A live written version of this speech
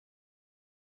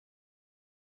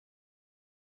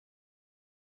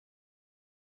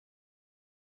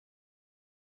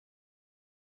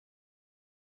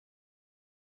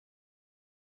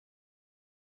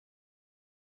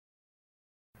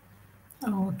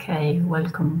Okay,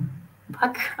 welcome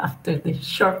back after the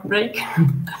short break.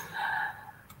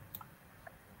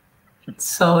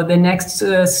 So the next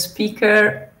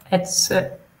speaker,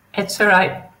 Etzer,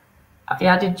 I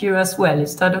added you as well.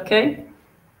 Is that okay?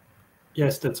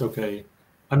 Yes, that's okay.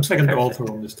 I'm second author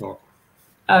on this talk.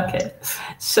 Okay,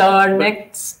 so our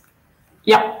next,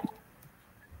 yeah.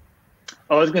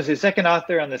 I was going to say second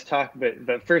author on this talk,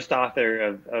 but first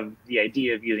author of the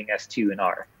idea of using S2 and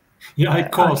R. Yeah, I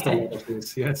caused a lot of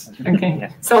this, yes. Okay,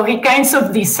 yeah. So he kind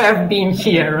of deserved being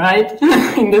here, right,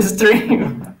 in the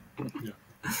stream. Yeah.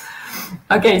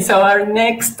 Okay, so our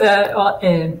next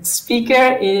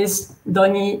speaker is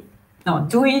Dewey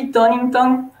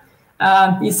Donington.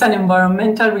 He's an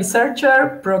environmental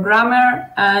researcher,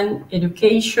 programmer, and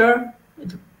educator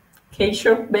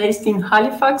based in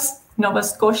Halifax, Nova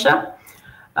Scotia.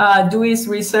 Dewey's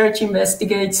research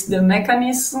investigates the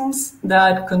mechanisms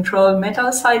that control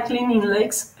metal cycling in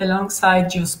lakes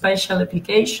alongside geospatial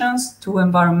applications to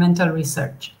environmental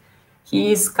research.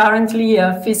 He is currently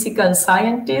a physical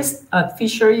scientist at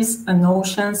Fisheries and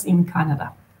Oceans in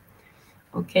Canada.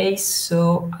 Okay,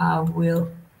 so I will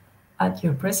add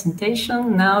your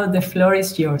presentation. Now the floor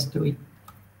is yours, Dewey.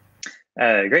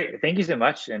 Great, thank you so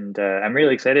much. And I'm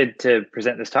really excited to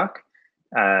present this talk.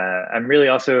 I'm really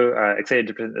also excited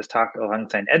to present this talk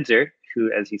alongside Etzer,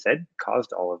 who, as he said,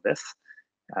 caused all of this.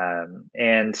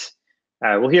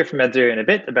 We'll hear from Etzer in a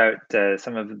bit about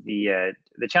some of the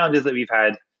challenges that we've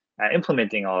had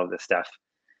implementing all of this stuff.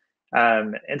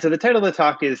 And so the title of the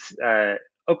talk is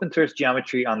Open Source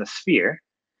Geometry on the Sphere.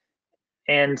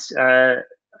 And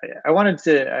I wanted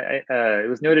to, it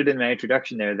was noted in my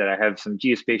introduction there that I have some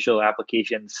geospatial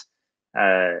applications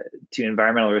to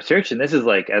environmental research. And this is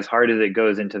like as hard as it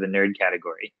goes into the nerd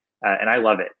category. And I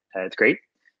love it. It's great.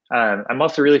 I'm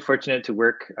also really fortunate to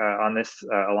work on this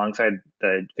alongside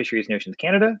the Fisheries and Oceans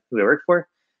Canada, who I work for.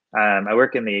 I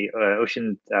work in the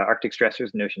Ocean Arctic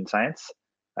Stressors and Ocean Science,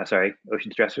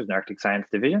 Ocean Stressors and Arctic Science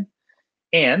Division.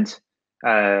 And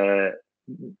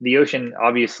the ocean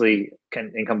obviously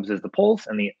encompasses the poles,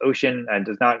 and the ocean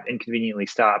does not conveniently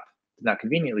stop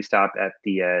at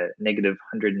the negative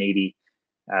 180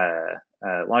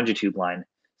 longitude line.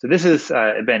 So this has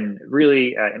been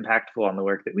really impactful on the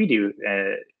work that we do,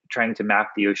 trying to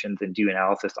map the oceans and do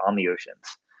analysis on the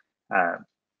oceans.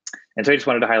 And so I just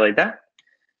wanted to highlight that.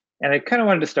 And I kind of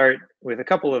wanted to start with a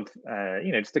couple of,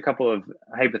 just a couple of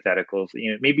hypotheticals.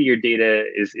 Maybe your data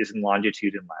is in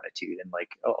longitude and latitude, and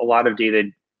like a lot of data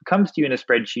comes to you in a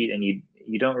spreadsheet, and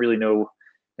you don't really know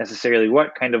necessarily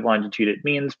what kind of longitude it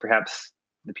means. Perhaps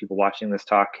the people watching this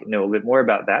talk know a bit more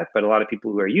about that, but a lot of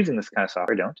people who are using this kind of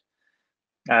software don't.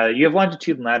 You have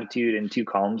longitude and latitude in two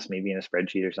columns, maybe in a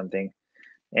spreadsheet or something.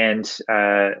 And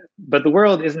but the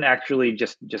world isn't actually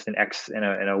just an X and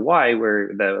a Y,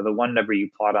 where the one number you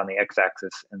plot on the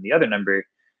X-axis and the other number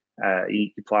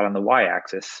you plot on the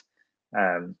Y-axis.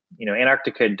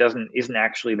 Antarctica isn't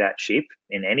actually that shape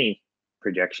in any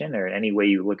projection or in any way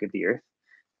you look at the Earth,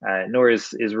 nor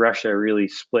is Russia really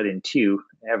split in two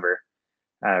ever,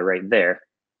 right there.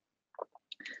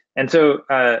 And so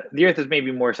the Earth is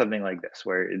maybe more something like this,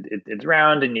 where it's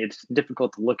round and it's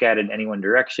difficult to look at it in any one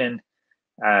direction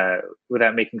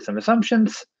without making some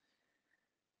assumptions.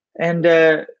 And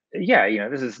there's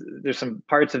some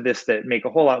parts of this that make a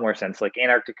whole lot more sense. Like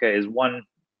Antarctica is one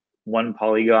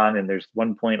polygon, and there's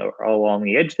one point all along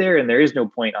the edge there, and there is no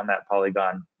point on that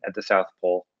polygon at the South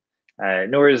Pole,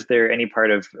 nor is there any part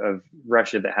of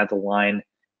Russia that has a line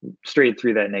straight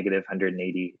through that negative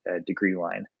 180 degree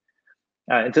line.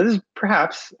 And so this is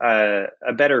perhaps a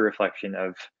better reflection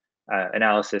of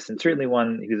analysis, and certainly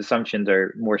one whose assumptions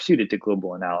are more suited to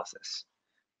global analysis.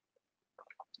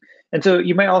 And so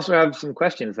you might also have some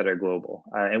questions that are global,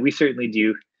 and we certainly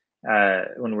do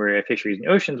when we're at Fisheries and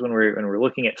Oceans. When we're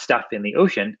looking at stuff in the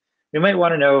ocean, we might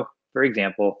want to know, for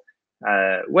example,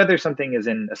 whether something is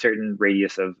in a certain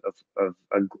radius of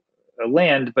a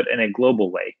land, but in a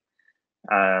global way.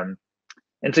 And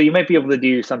so you might be able to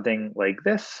do something like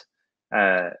this,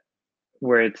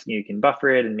 where you can buffer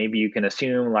it, and maybe you can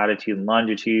assume latitude and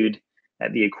longitude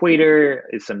at the equator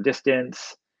is some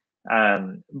distance.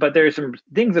 But there are some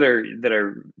things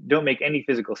that don't make any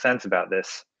physical sense about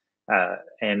this.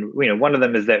 And one of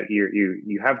them is that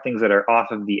you have things that are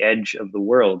off of the edge of the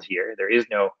world here. There is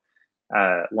no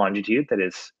longitude that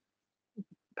is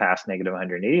past negative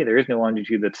 180. There is no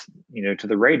longitude that's to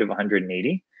the right of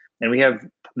 180. And we have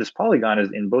this polygon is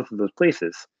in both of those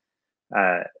places.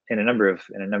 In a number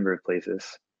of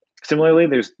places. Similarly,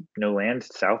 there's no land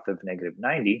south of negative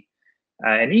 90.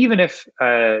 And even if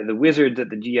the wizards at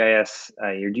the GIS,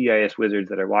 your GIS wizards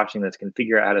that are watching this can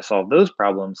figure out how to solve those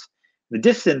problems, The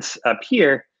distance up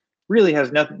here really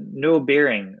has no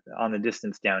bearing on the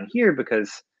distance down here,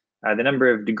 because the number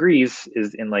of degrees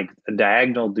is in like a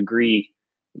diagonal degree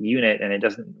unit, and it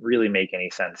doesn't really make any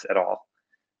sense at all.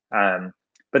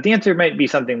 But the answer might be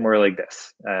something more like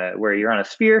this, where you're on a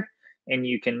sphere and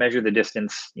you can measure the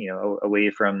distance,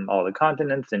 away from all the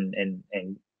continents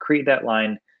and create that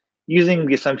line using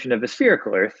the assumption of a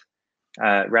spherical Earth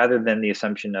rather than the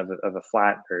assumption of a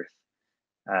flat Earth.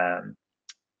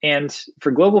 And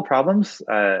for global problems,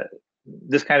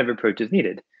 this kind of approach is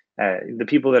needed. The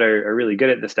people that are really good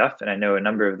at this stuff, and I know a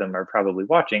number of them are probably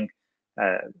watching,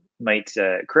 might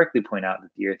correctly point out that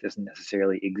the Earth isn't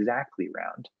necessarily exactly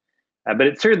round. But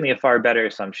it's certainly a far better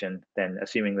assumption than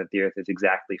assuming that the Earth is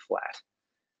exactly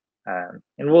flat.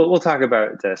 And we'll talk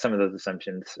about some of those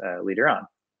assumptions later on.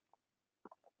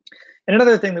 And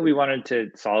another thing that we wanted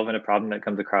to solve in a problem that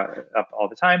comes up all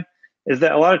the time is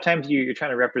that a lot of times you're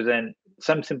trying to represent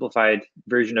some simplified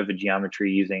version of a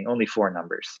geometry using only 4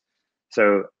 numbers.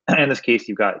 So in this case,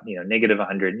 you've got negative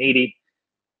 180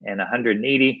 and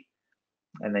 180.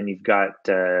 And then you've got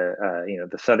the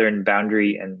southern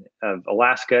boundary of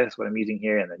Alaska is what I'm using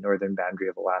here, and the northern boundary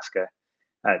of Alaska.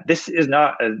 This is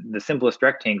not the simplest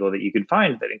rectangle that you could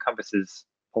find that encompasses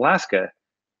Alaska,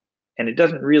 and it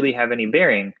doesn't really have any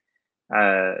bearing,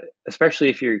 especially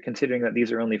if you're considering that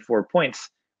these are only 4 points.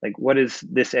 Like, what is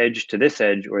this edge to this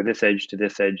edge, or this edge to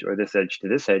this edge, or this edge to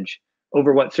this edge?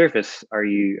 Over what surface are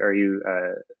you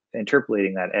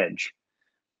interpolating that edge?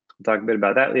 We'll talk a bit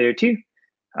about that later too.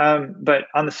 But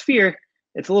on the sphere,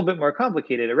 it's a little bit more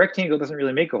complicated. A rectangle doesn't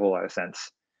really make a whole lot of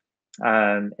sense.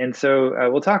 And so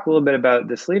we'll talk a little bit about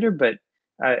this later, but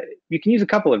you can use a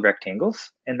couple of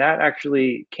rectangles, and that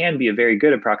actually can be a very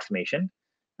good approximation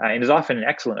and is often an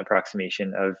excellent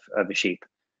approximation of a shape.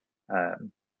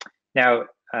 Now,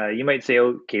 you might say,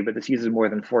 okay, but this uses more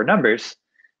than 4 numbers.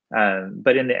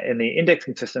 But in the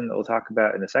indexing system that we'll talk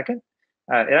about in a second,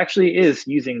 it actually is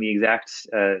using the exact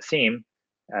same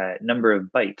number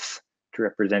of bytes to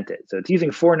represent it. So it's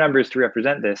using 4 numbers to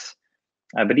represent this,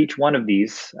 but each one of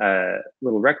these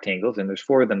little rectangles, and there's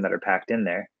 4 of them that are packed in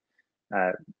there,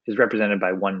 is represented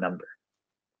by 1 number.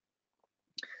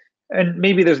 And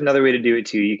maybe there's another way to do it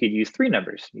too. You could use 3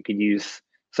 numbers. You could use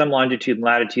some longitude and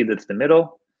latitude that's the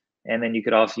middle, and then you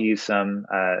could also use some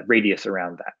radius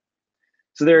around that.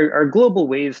 So there are global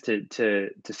ways to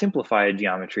simplify a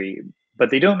geometry, but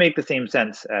they don't make the same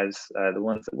sense as the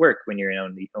ones that work when you're in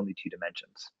only 2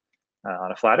 dimensions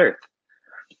on a flat Earth.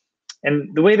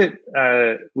 And the way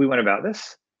that we went about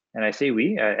this, and I say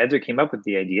we, Edzer came up with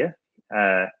the idea,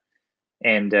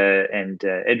 and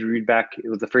Ed Rudback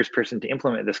was the first person to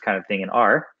implement this kind of thing in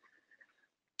R.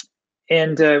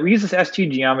 And we use this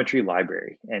S2 geometry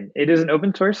library, and it is an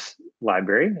open source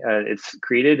library. It's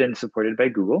created and supported by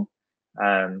Google.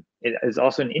 It is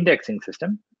also an indexing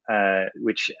system,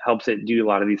 which helps it do a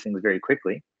lot of these things very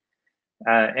quickly.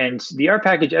 And the R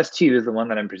package S2 is the one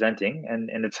that I'm presenting,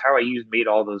 and it's how I made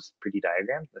all those pretty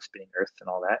diagrams, the spinning Earths and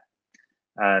all that.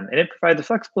 And it provides a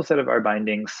flexible set of R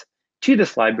bindings to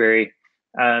this library,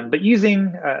 but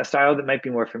using a style that might be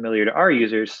more familiar to R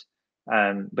users,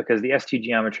 because the S2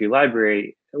 geometry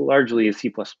library largely is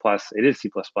C++. It is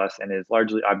C++ and is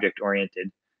largely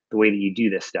object-oriented, the way that you do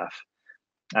this stuff,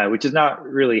 which is not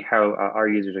really how R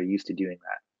users are used to doing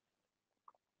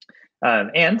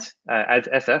that.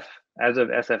 As of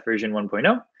SF version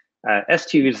 1.0,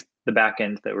 S2 is the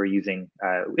backend that we're using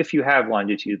if you have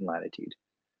longitude and latitude.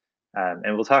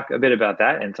 And we'll talk a bit about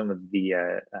that and some of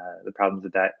the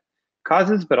problems that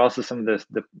causes, but also some of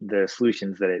the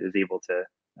solutions that it is able to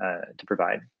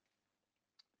provide.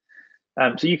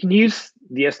 So you can use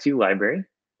the S2 library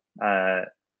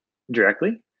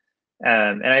directly.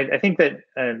 And I think that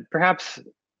perhaps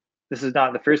this is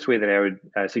not the first way that I would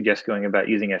suggest going about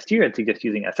using S2. I'd suggest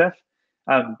using SF.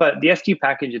 But the S2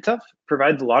 package itself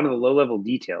provides a lot of the low-level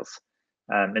details.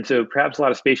 And so perhaps a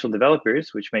lot of spatial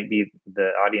developers, which might be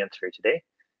the audience for today,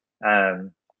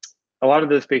 a lot of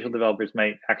those spatial developers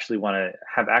might actually want to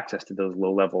have access to those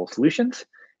low-level solutions.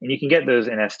 And you can get those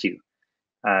in S2,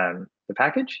 the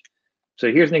package.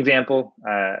 So here's an example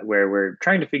where we're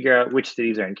trying to figure out which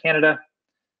cities are in Canada.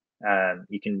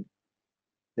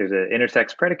 There's an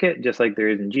intersects predicate, just like there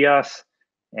is in GEOS,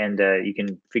 and you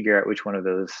can figure out which one of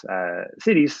those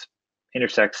cities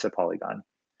intersects a polygon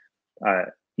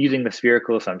using the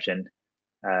spherical assumption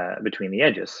between the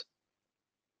edges.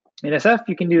 In SF,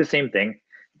 you can do the same thing.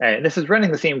 And this is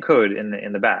running the same code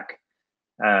in the back.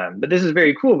 But this is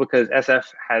very cool because SF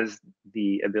has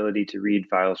the ability to read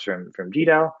files from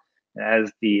GDAL, and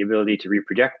has the ability to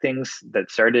reproject things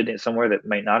that started somewhere that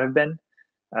might not have been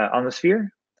on the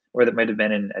sphere. or that might have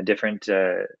been in a different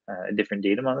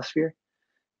datum on the sphere.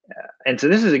 And so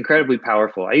this is incredibly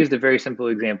powerful. I used a very simple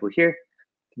example here,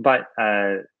 but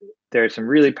there are some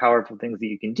really powerful things that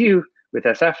you can do with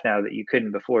SF now that you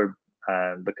couldn't before,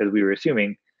 because we were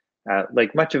assuming,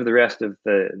 like much of the rest of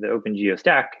the OpenGeo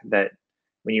stack, that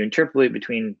when you interpolate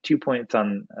between 2 points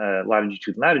on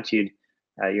latitude and latitude,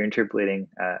 you're interpolating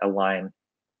a line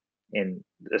in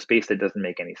a space that doesn't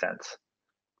make any sense.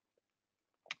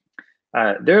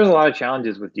 There's a lot of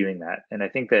challenges with doing that, and I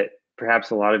think that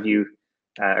perhaps a lot of you,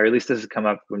 or at least this has come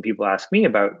up when people ask me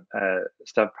about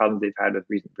problems they've had with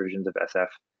recent versions of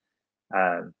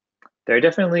SF. There are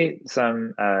definitely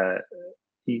some,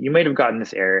 you might have gotten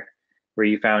this error where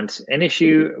you found an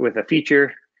issue with a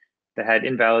feature that had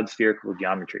invalid spherical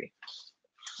geometry.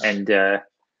 And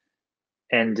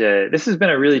this has been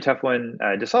a really tough one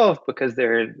to solve, because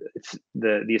it's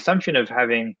the assumption of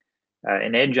having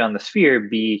an edge on the sphere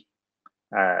be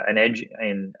an edge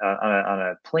on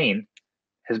a plane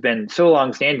has been so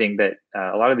long-standing that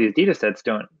a lot of these data sets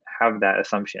don't have that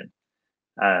assumption.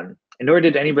 Nor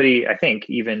did anybody, I think,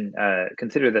 even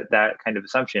consider that kind of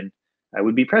assumption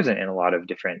would be present in a lot of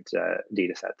different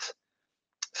data sets.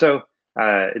 So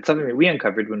it's something that we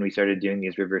uncovered when we started doing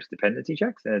these reverse dependency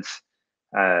checks, and it's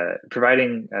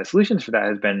providing solutions for that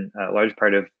has been a large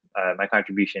part of my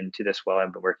contribution to this while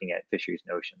I've been working at Fisheries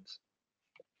and Oceans.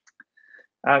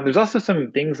 There's also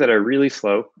some things that are really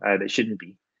slow that shouldn't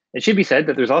be. It should be said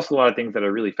that there's also a lot of things that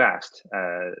are really fast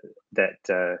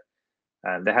that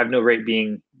have no right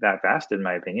being that fast, in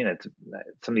my opinion.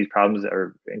 Some of these problems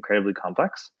are incredibly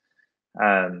complex.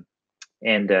 And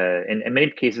in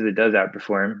many cases, it does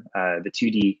outperform the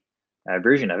 2D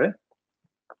version of it.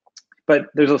 But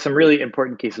there's some really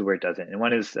important cases where it doesn't. And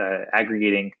one is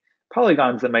aggregating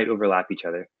polygons that might overlap each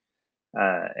other.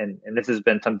 And this has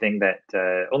been something that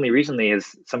only recently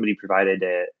has somebody provided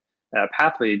a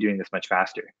pathway to doing this much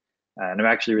faster. And I'm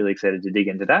actually really excited to dig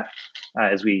into that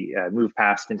as we move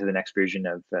past into the next version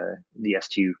of the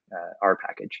S2 R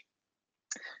package.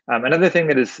 Another thing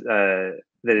that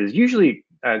is usually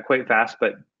quite fast,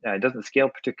 but doesn't scale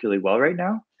particularly well right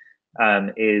now,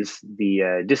 is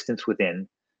the distance within.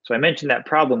 So I mentioned that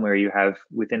problem where you have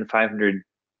within 500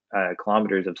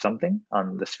 kilometers of something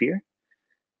on the sphere.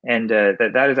 And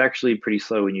that is actually pretty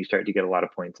slow when you start to get a lot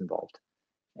of points involved.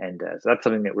 And so that's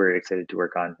something that we're excited to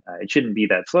work on. It shouldn't be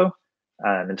that slow.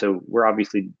 And so we're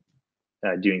obviously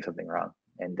doing something wrong,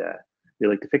 and we'd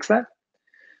like to fix that.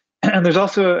 And there's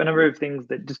also a number of things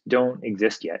that just don't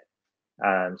exist yet.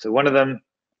 So one of them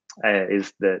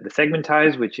is the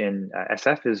segmentize, which in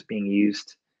SF is being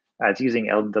used. It's using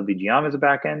LWGeom as a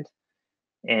backend.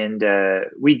 And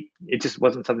it just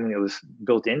wasn't something that was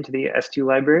built into the S2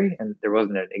 library, and there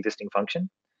wasn't an existing function.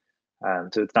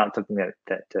 So it's not something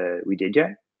that we did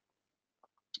yet.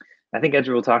 I think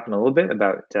Edgar will talk in a little bit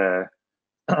about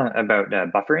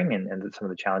buffering and some of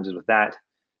the challenges with that.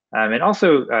 And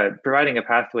also providing a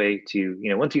pathway to,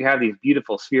 once you have these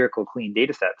beautiful spherical clean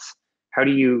data sets, how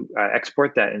do you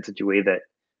export that in such a way that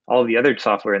all of the other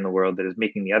software in the world that is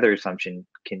making the other assumption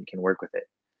can work with it?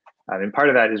 And part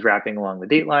of that is wrapping along the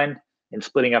date line and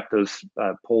splitting up those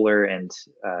polar and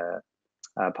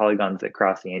polygons that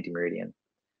cross the anti-meridian.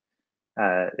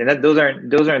 And those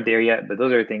aren't there yet, but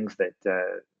those are things that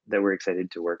we're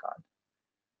excited to work on.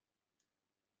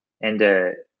 And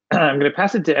I'm going to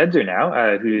pass it to Edzer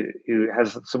now, who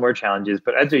has some more challenges.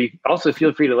 But Edzer, also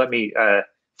feel free to let me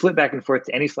flip back and forth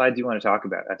to any slides you want to talk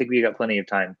about. I think we got plenty of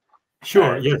time.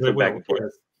 Sure. Yes, I will.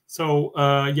 Yes. So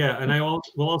yeah, and I will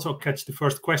also catch the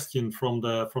first question from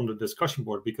the discussion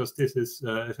board, because this is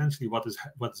essentially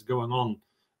what's going on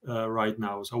right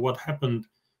now. So what happened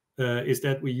is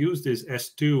that we use this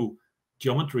S2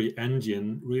 geometry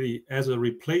engine really as a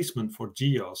replacement for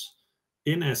GEOS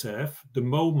in SF the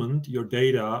moment your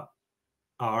data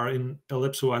are in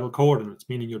ellipsoidal coordinates,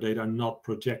 meaning your data are not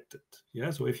projected.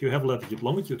 Yeah. So if you have latitude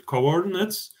longitude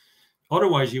coordinates,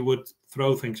 otherwise you would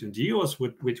throw things in GEOS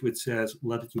which says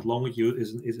latitude longitude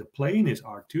is a plane, is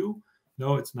R2.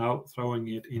 No, it's now throwing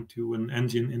it into an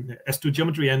engine, in the S2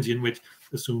 geometry engine, which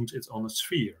assumes it's on a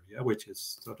sphere, yeah, which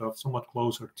is sort of somewhat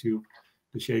closer to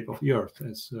the shape of the Earth,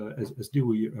 as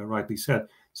Dewey rightly said.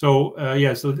 So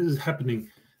yeah, so this is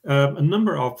happening. A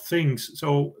number of things.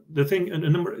 So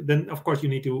then of course you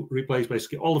need to replace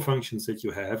basically all the functions that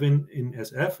you have in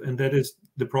SF, and that is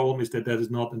the problem, is that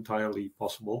is not entirely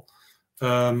possible.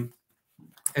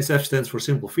 SF stands for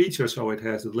simple features, so it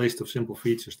has a list of simple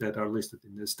features that are listed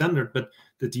in the standard, but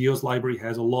the GEOS library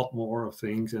has a lot more of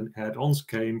things, and add-ons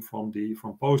came from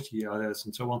PostGIS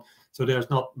and so on. So there's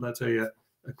not, let's say, a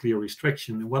clear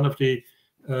restriction. And one of the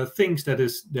thinks that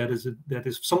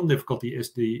is some difficulty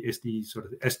is the sort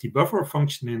of ST buffer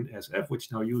function in SF,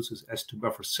 which now uses S2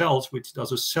 buffer cells, which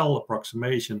does a cell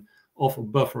approximation of a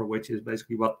buffer, which is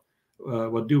basically what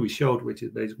Dewey showed, which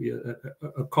is basically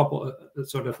a couple,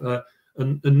 sort of a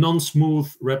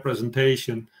non-smooth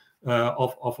representation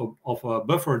of a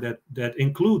buffer that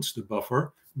includes the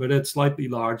buffer, but it's slightly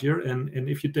larger. And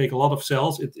if you take a lot of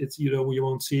cells, it's you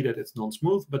won't see that it's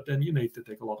non-smooth, but then you need to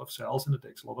take a lot of cells, and it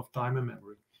takes a lot of time and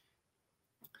memory.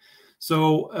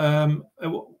 So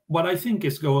what I think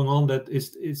is going on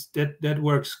that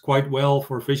works quite well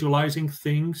for visualizing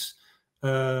things,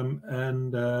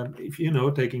 and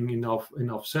if taking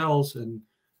enough cells. And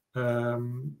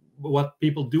what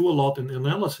people do a lot in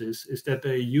analysis is that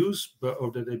they use,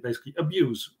 or that they basically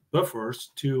abuse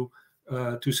buffers to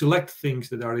select things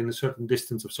that are in a certain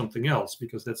distance of something else,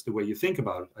 because that's the way you think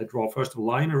about it. I draw first a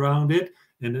line around it,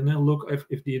 and then I look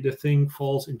if the thing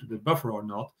falls into the buffer or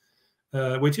not,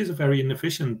 which is a very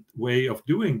inefficient way of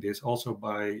doing this, also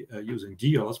by using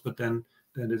GEOS, but then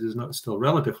it is still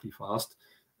relatively fast.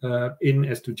 In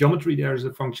S2 geometry, there is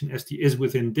a function ST is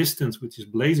within distance, which is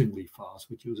blazingly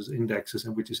fast, which uses indexes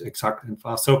and which is exact and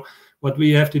fast. So what we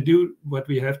have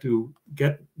to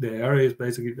get there is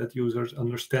basically that users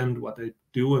understand what they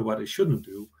do and what they shouldn't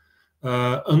do,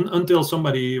 until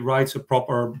somebody writes a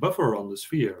proper buffer on the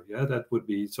sphere. Yeah, that would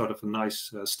be sort of a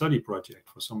nice study project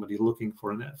for somebody looking for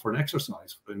an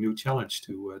exercise, for a new challenge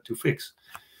to fix.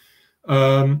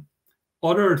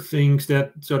 Other things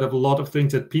that sort of a lot of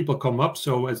things that people come up.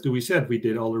 So as Dewey said, we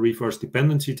did all the reverse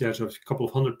dependency tests. There's a couple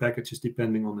of hundred packages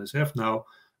depending on SF now,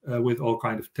 with all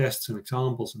kind of tests and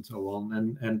examples and so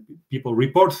on. And people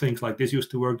report things like, this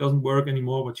used to work, doesn't work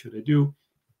anymore. What should I do?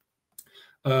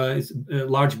 It's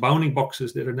large bounding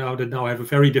boxes that now have a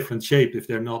very different shape. If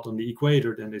they're not on the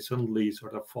equator, then they suddenly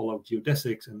sort of follow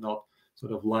geodesics and not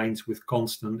sort of lines with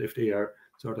constant. If they are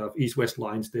sort of east-west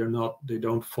lines, they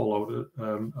don't follow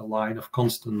a line of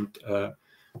constant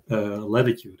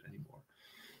latitude anymore.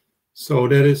 So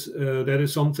that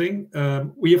is something.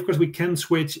 Of course we can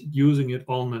switch using it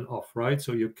on and off, right?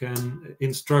 So you can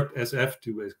instruct SF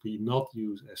to basically not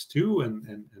use S2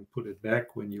 and put it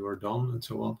back when you are done and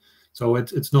so on. So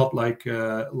it's not like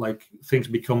things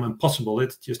become impossible.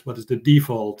 It's just what is the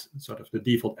default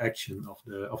action of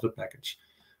the package.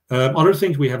 Other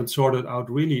things we haven't sorted out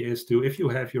really is if you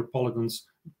have your polygons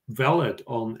valid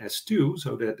on S2,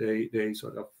 so that they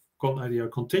sort of they are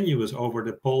continuous over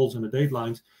the poles and the date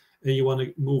lines, and you want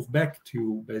to move back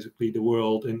to basically the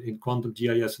world in quantum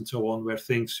GIS and so on, where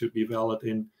things should be valid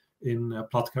in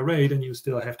plot carré, then you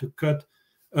still have to cut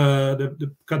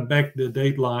back the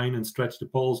date line and stretch the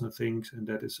poles and things, and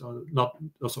that is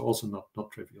also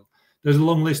not trivial. There's a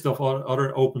long list of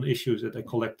other open issues that I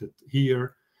collected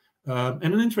here. And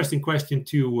an interesting question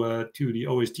to the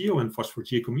OSGeo and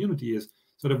FOSS4G community is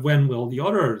sort of when will the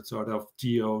other sort of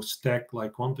geo stack,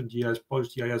 like quantum GIS,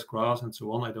 post-GIS, graphs, and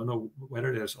so on, I don't know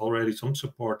whether there's already some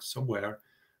support somewhere,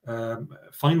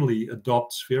 finally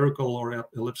adopt spherical or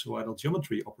ellipsoidal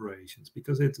geometry operations,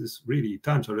 because it is really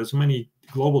time. So there's so many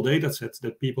global data sets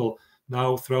that people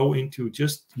now throw into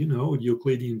just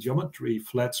Euclidean geometry,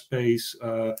 flat space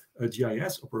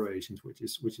GIS operations, which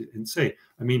is insane.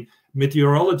 I mean,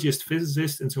 meteorologists,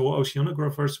 physicists, and so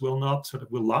oceanographers will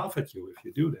laugh at you if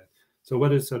you do that. So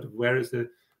what is where is the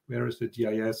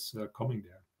GIS coming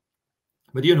there?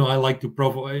 But I like to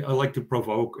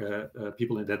provoke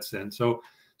people in that sense. So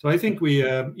I think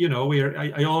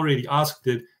I already asked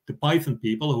the Python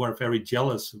people, who are very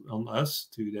jealous on us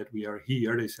that we are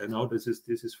here. They say, no, this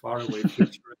is far away future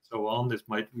and so on. This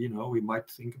might, we might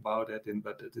think about it,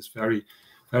 but it is very,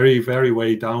 very, very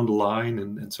way down the line.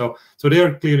 And so they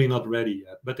are clearly not ready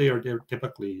yet, but they're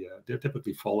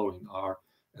typically following R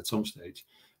at some stage.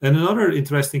 And another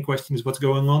interesting question is what's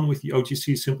going on with the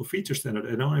OGC simple feature standard.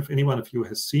 I don't know if any one of you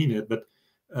has seen it, but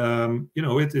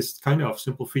it is kind of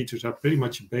simple features are pretty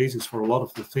much a basis for a lot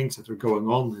of the things that are going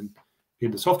on in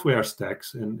the software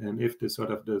stacks. And if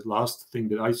the last thing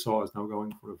that I saw is now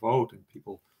going for a vote and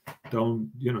people don't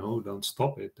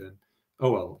stop it, then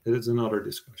oh well, it is another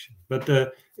discussion. But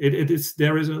there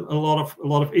is a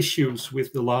lot of issues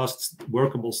with the last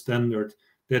workable standard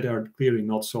that are clearly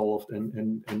not solved,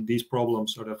 and these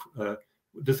problems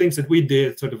the things that we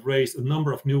did raised a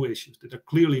number of new issues that are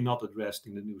clearly not addressed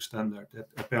in the new standard, that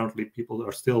apparently people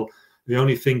are still, the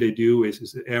only thing they do is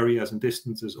the areas and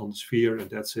distances on the sphere, and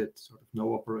that's it,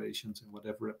 no operations and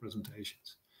whatever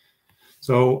representations.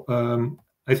 So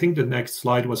I think the next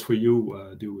slide was for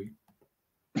you, Dewey.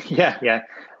 Yeah.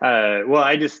 Well,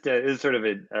 I just, this is sort of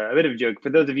a bit of a joke. For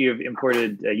those of you who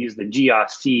have used the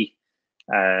GEOS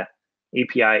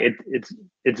API.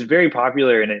 It's very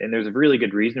popular, and there's a really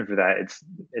good reason for that.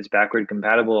 It's backward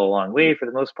compatible a long way for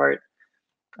the most part.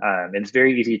 It's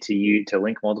very easy to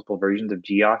link multiple versions of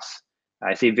GEOS.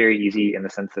 I say very easy in the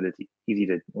sense that it's easy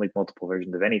to link multiple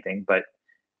versions of anything, but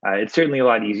it's certainly a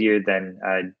lot easier than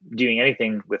doing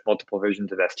anything with multiple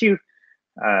versions of S2.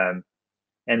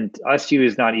 And S2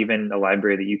 is not even a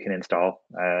library that you can install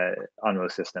on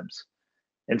most systems.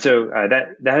 And so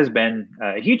that has been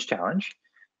a huge challenge.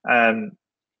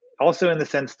 Also in the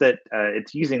sense that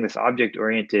it's using this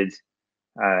object-oriented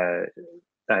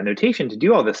notation to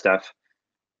do all this stuff.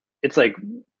 It's like,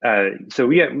 so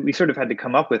we sort of had to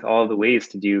come up with all the ways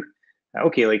to do,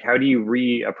 okay, like how do you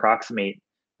re-approximate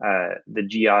the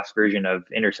GEOS version of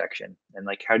intersection? And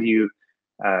like, how do you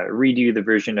redo the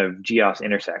version of GEOS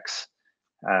intersects?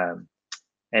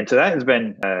 And so that has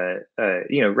been,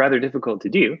 rather difficult to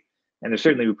do. And there's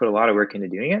certainly, we put a lot of work into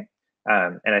doing it.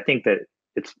 And I think that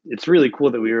it's really cool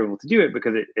that we were able to do it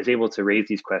because it is able to raise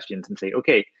these questions and say,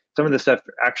 okay, some of this stuff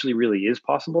actually really is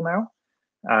possible now.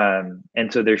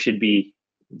 And so there should be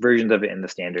versions of it in the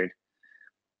standard.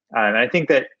 And I think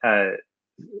that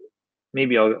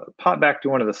maybe I'll pop back to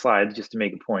one of the slides just to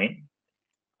make a point.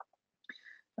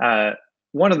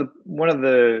 One of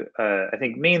the I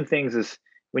think main things is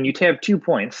when you have 2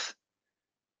 points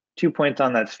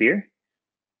on that sphere,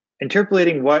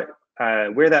 interpolating where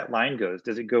that line goes.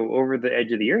 Does it go over the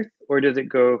edge of the Earth, or does it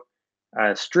go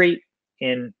straight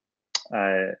in?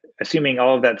 Assuming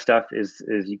all of that stuff is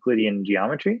Euclidean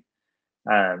geometry.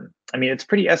 I mean, it's a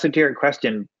pretty esoteric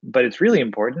question, but it's really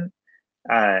important.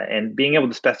 And being able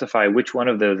to specify which one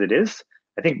of those it is,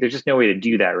 I think there's just no way to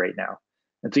do that right now.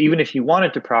 And so even if you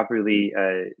wanted to properly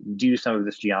do some of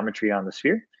this geometry on the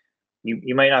sphere,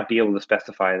 you might not be able to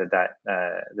specify that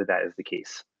is the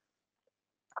case.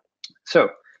 So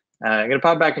I'm going to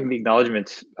pop back into the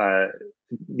acknowledgements. The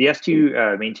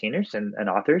S2 maintainers and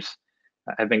authors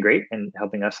have been great in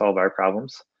helping us solve our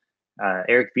problems.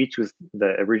 Eric Beach was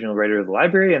the original writer of the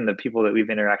library, and the people that we've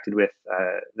interacted with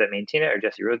that maintain it are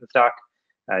Jesse Rosenstock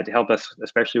to help us,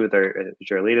 especially with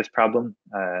our latest problem,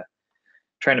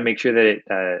 trying to make sure that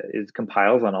it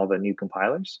compiles on all the new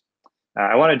compilers.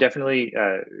 I want to definitely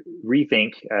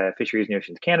rethink Fisheries and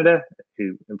Oceans Canada,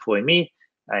 who employed me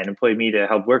to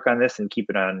help work on this and keep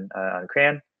it on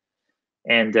CRAN.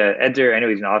 And Edzer, I know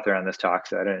he's an author on this talk,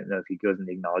 so I don't know if he goes in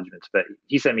the acknowledgements, but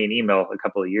he sent me an email a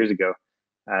couple of years ago,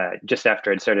 just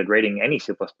after I'd started writing any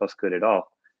C++ code at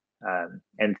all.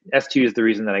 And S2 is the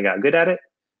reason that I got good at it,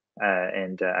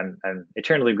 and I'm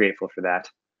eternally grateful for that.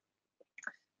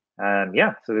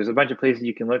 Yeah, so there's a bunch of places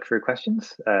you can look for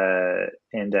questions,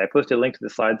 and I posted a link to the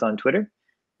slides on Twitter,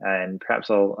 and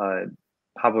perhaps I'll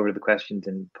hop over to the questions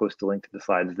and post a link to the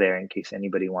slides there in case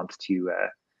anybody wants to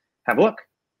have a look.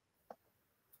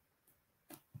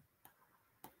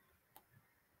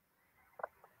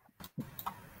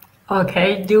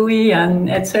 Okay, Dewey and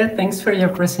Edzer, thanks for your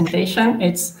presentation.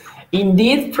 It's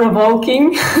indeed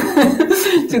provoking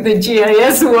to the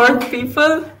GIS world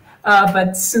people,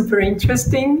 but super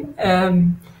interesting.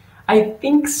 I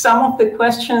think some of the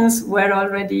questions were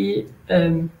already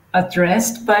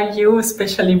addressed by you,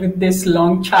 especially with this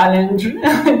long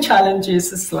challenges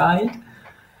slide.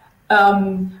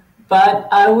 But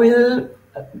I will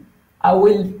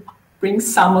bring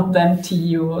some of them to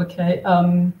you, okay?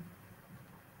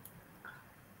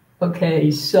 Okay,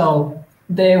 so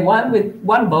the one with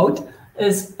one vote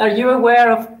is, are you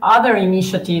aware of other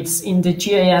initiatives in the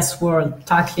GIS world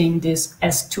tackling this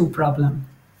S2 problem?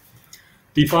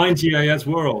 Define GIS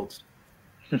world.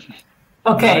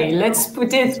 Okay, let's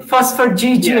put it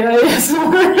FOSS4G GIS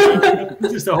world.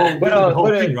 This is the whole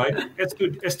thing, right?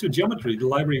 S2 Geometry, the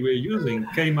library we're using,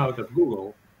 came out of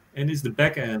Google and is the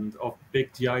back end of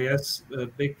big GIS,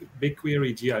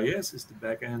 BigQuery GIS is the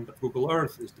back end of Google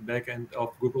Earth, is the back end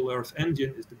of Google Earth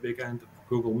Engine, is the back end of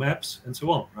Google Maps, and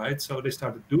so on, right? So they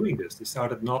started doing this. They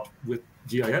started not with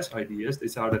GIS ideas. They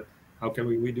started, how can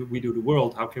we do the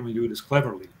world? How can we do this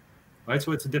cleverly, right?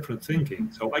 So it's a different thinking.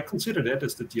 So I consider that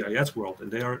as the GIS world, and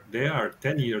they are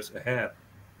 10 years ahead,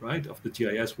 right, of the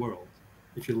GIS world,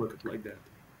 if you look at it like that.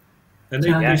 And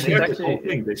they shared this whole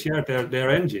thing. They shared their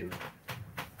engine.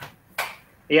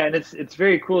 Yeah, and it's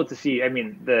very cool to see. I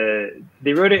mean,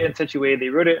 they wrote it in such a way. They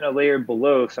wrote it in a layer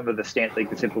below some of the like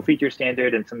the simple feature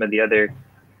standard and some of the other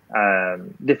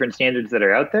different standards that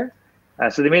are out there.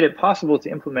 So they made it possible to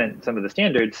implement some of the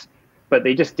standards, but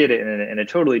they just did it in a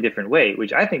totally different way,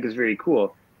 which I think is very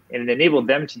cool. And it enabled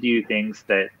them to do things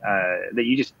that that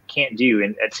you just can't do,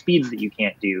 and at speeds that you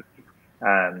can't do,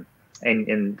 and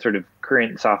in sort of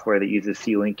current software that uses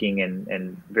C linking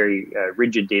and very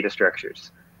rigid data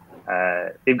structures.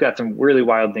 they've got some really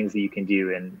wild things that you can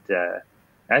do, and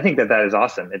I think that that is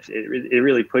awesome. It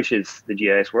really pushes the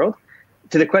GIS world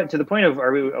to the point of,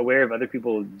 are we aware of other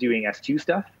people doing S2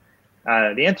 stuff?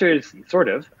 The answer is sort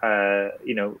of.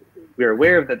 You know, we're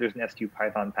aware of that there's an S2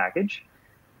 Python package.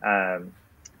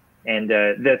 And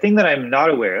the thing that I'm not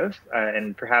aware of,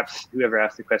 and perhaps whoever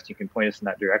asked the question can point us in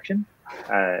that direction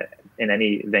in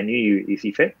any venue you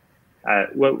see fit.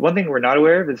 One thing we're not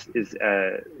aware of is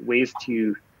ways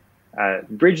to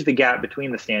bridge the gap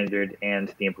between the standard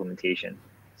and the implementation.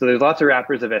 So there's lots of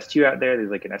wrappers of S2 out there. There's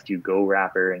like an S2 Go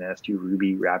wrapper and an S2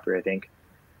 Ruby wrapper, I think.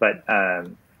 But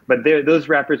those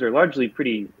wrappers are largely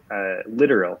pretty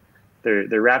literal.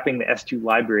 They're wrapping the S2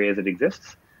 library as it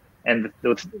exists. And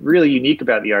what's really unique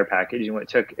about the R package, and what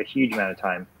took a huge amount of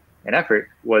time and effort,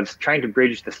 was trying to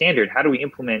bridge the standard. How do we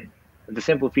implement the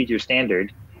simple feature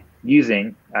standard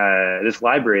using this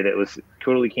library that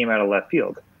totally came out of left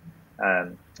field?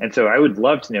 And so I would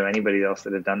love to know anybody else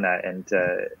that has done that, and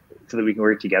so that we can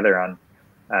work together on,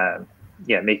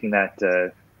 making that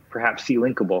perhaps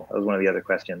C-linkable as one of the other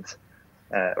questions,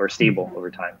 or stable over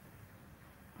time.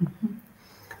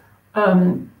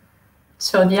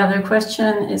 So the other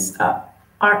question is,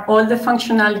 are all the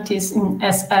functionalities in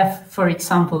SF, for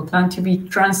example, planned to be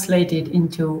translated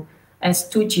into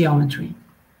S2 geometry?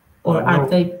 Or are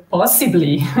they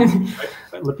possibly?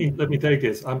 Let me take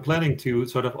this. I'm planning to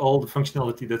sort of all the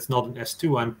functionality that's not in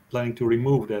S2, I'm planning to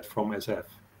remove that from SF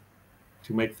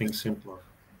to make things simpler.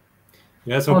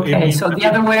 Yeah. So okay. So the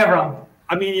other way around.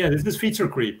 I mean, yeah, this is feature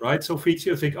creep, right? So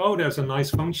feature, think, oh, there's a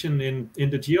nice function in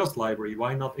the GEOS library.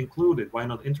 Why not include it? Why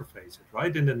not interface it,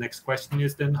 right? And the next question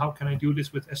is then, how can I do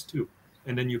this with S2?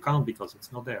 And then you can't because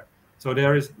it's not there. So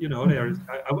there is, you know,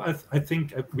 I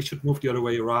think we should move the other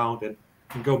way around and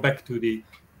go back to the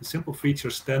simple feature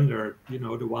standard, you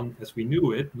know, the one as we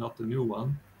knew it, not the new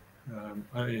one.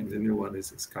 I mean, the new one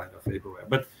is kind of everywhere,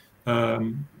 but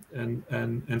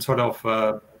and sort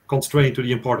of constrained to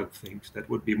the important things. That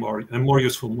would be a more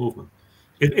useful movement.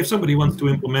 If somebody wants to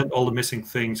implement all the missing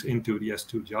things into the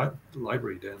S2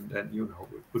 library, then you know,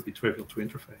 it would be trivial to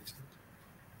interface it.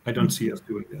 I don't see us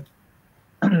doing that.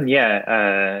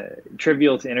 Yeah,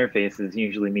 trivial to interface is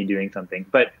usually me doing something,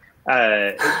 but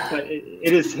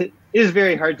it is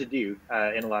very hard to do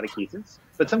in a lot of cases.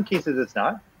 But some cases it's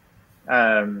not.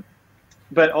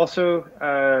 But also,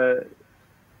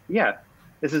 yeah,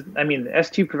 this is. I mean,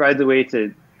 S2 provides a way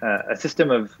to a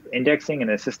system of indexing and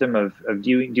a system of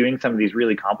doing some of these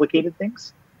really complicated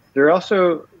things. There are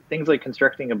also things like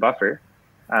constructing a buffer.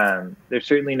 There's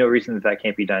certainly no reason that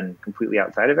can't be done completely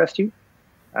outside of S2.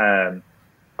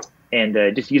 And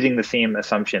just using the same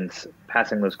assumptions,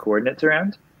 passing those coordinates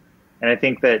around. And I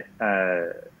think that,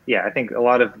 I think a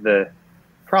lot of the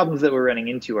problems that we're running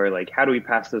into are like, how do we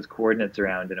pass those coordinates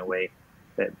around in a way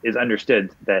that is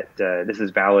understood that this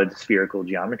is valid spherical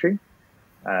geometry?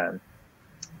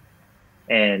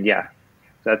 And yeah,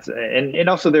 that's and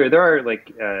also there are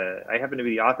like I happen to be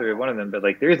the author of one of them, but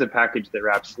like there is a package that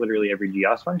wraps literally every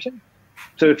GEOS function.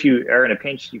 So if you are in a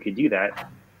pinch, you could do that.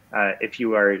 If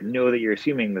you know that you're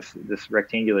assuming this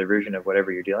rectangular version of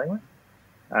whatever you're dealing with.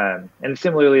 And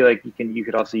similarly, like you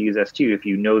could also use S2 if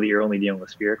you know that you're only dealing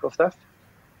with spherical stuff.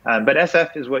 But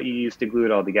SF is what you use to glue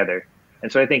it all together. And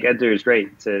so I think Edzer is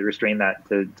right to restrain that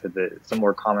to some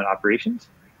more common operations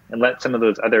and let some of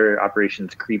those other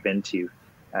operations creep into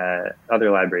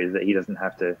other libraries that he doesn't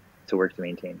have to work to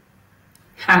maintain.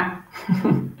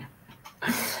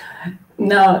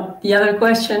 Now, the other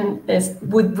question is,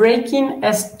 would breaking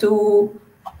S2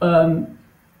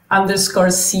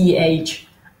 _CH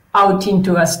out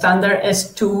into a standard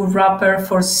S2 wrapper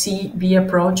for C be a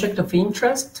project of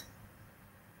interest?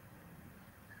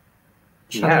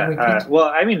 Well,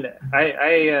 I mean,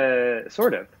 I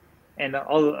sort of, and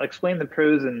I'll explain the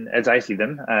pros and as I see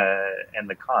them and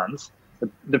the cons.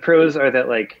 The pros are that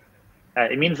like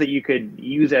it means that you could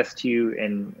use S2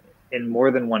 in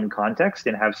more than one context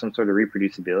and have some sort of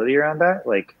reproducibility around that.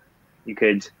 Like you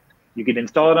could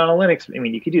install it on a Linux. I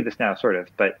mean, you could do this now, sort of,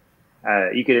 but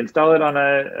you could install it on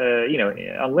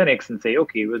on Linux and say,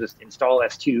 okay, we'll just install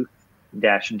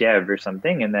S2-dev or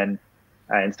something, and then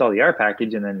install the R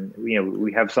package, and then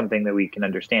we have something that we can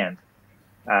understand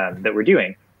that we're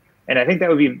doing. And I think that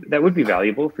would be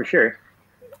valuable for sure.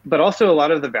 But also a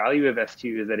lot of the value of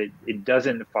S2 is that it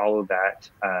doesn't follow that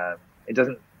it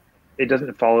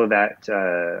doesn't follow that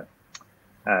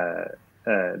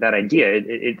that idea.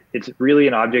 It's really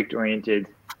an object-oriented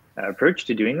approach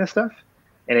to doing this stuff,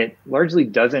 and it largely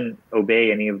doesn't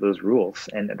obey any of those rules.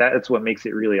 And that's what makes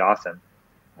it really awesome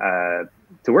to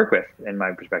work with, in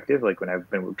my perspective. Like when I've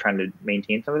been trying to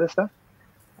maintain some of this stuff,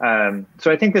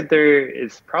 So I think that there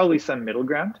is probably some middle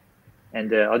ground,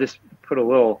 and I'll just put a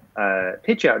little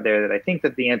pitch out there that I think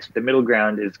that the middle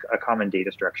ground is a common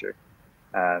data structure.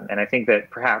 And I think that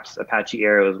perhaps Apache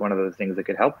Arrow is one of those things that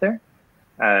could help there,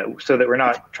 so that we're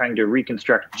not trying to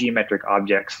reconstruct geometric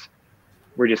objects.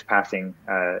 We're just passing,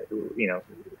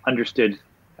 understood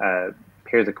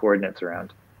pairs of coordinates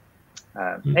around.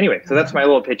 Anyway, so that's my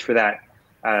little pitch for that.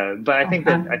 But I think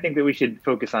that we should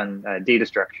focus on data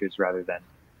structures rather than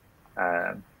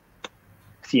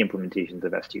C implementations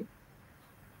of S2.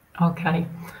 Okay.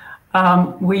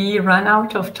 We ran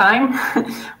out of time.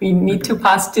 We need to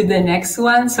pass to the next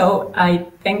one. So I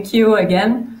thank you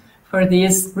again for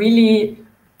this really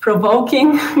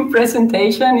provoking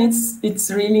presentation. It's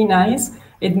really nice.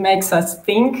 It makes us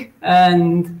think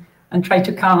and try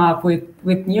to come up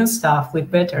with new stuff, with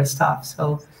better stuff.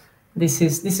 So this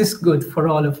is good for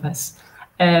all of us.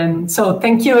 So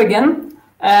thank you again.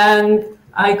 And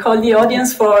I call the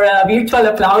audience for a virtual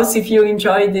applause if you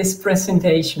enjoyed this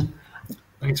presentation.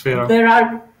 Thanks, Vera. There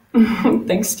are,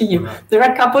 thanks to you. There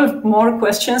are a couple of more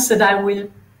questions that I will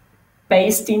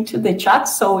paste into the chat.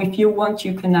 So if you want,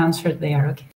 you can answer there,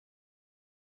 okay?